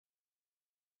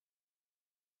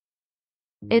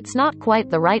It's not quite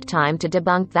the right time to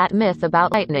debunk that myth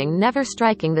about lightning never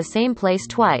striking the same place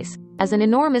twice, as an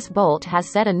enormous bolt has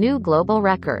set a new global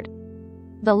record.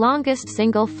 The longest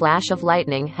single flash of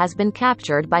lightning has been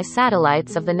captured by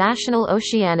satellites of the National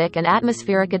Oceanic and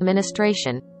Atmospheric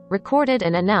Administration, recorded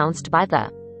and announced by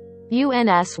the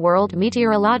UNS World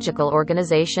Meteorological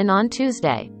Organization on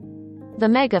Tuesday. The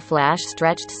megaflash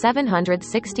stretched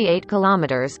 768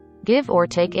 kilometers, give or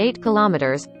take 8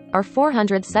 kilometers, or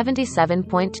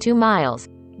 477.2 miles,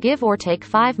 give or take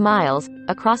 5 miles,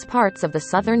 across parts of the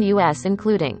southern U.S.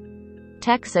 including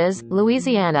Texas,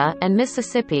 Louisiana, and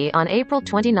Mississippi on April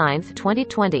 29,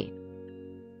 2020.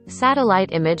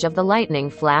 Satellite image of the lightning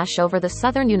flash over the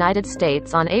southern United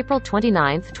States on April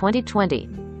 29, 2020.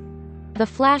 The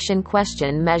flash in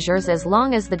question measures as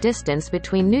long as the distance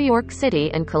between New York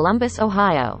City and Columbus,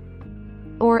 Ohio.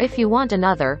 Or if you want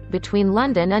another, between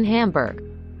London and Hamburg.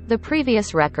 The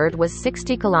previous record was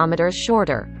 60 kilometers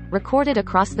shorter, recorded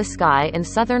across the sky in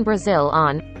southern Brazil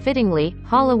on, fittingly,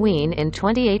 Halloween in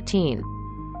 2018.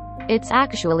 It's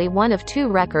actually one of two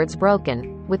records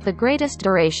broken, with the greatest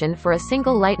duration for a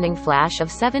single lightning flash of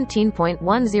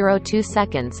 17.102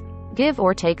 seconds, give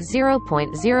or take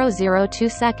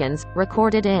 0.002 seconds,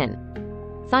 recorded in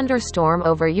thunderstorm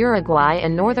over Uruguay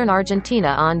and northern Argentina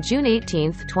on June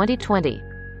 18, 2020.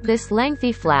 This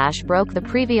lengthy flash broke the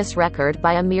previous record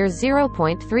by a mere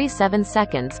 0.37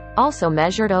 seconds, also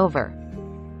measured over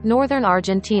northern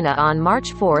Argentina on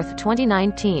March 4,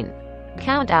 2019.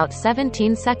 Count out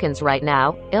 17 seconds right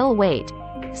now, I'll wait.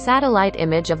 Satellite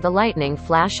image of the lightning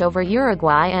flash over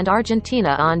Uruguay and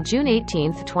Argentina on June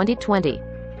 18, 2020.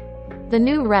 The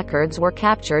new records were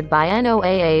captured by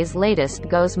NOAA's latest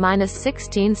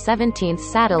GOES-16/17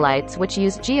 satellites, which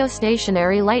use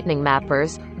geostationary lightning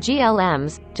mappers,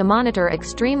 GLMs, to monitor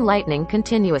extreme lightning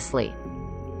continuously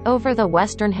over the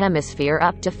Western Hemisphere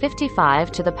up to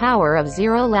 55 to the power of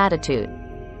 0 latitude.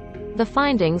 The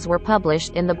findings were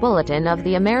published in the Bulletin of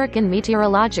the American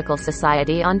Meteorological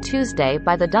Society on Tuesday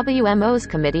by the WMO's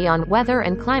Committee on Weather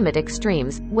and Climate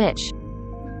Extremes, which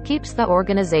keeps the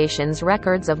organization's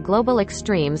records of global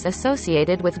extremes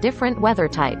associated with different weather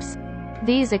types.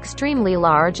 These extremely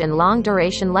large and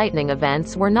long-duration lightning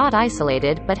events were not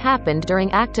isolated but happened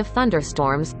during active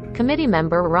thunderstorms, committee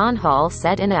member Ron Hall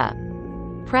said in a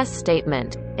press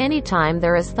statement. Anytime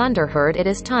there is thunder heard, it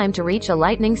is time to reach a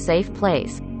lightning-safe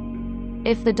place.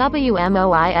 If the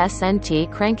WMO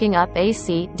isn't cranking up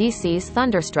AC/DC's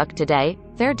thunderstruck today,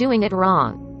 they're doing it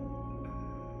wrong.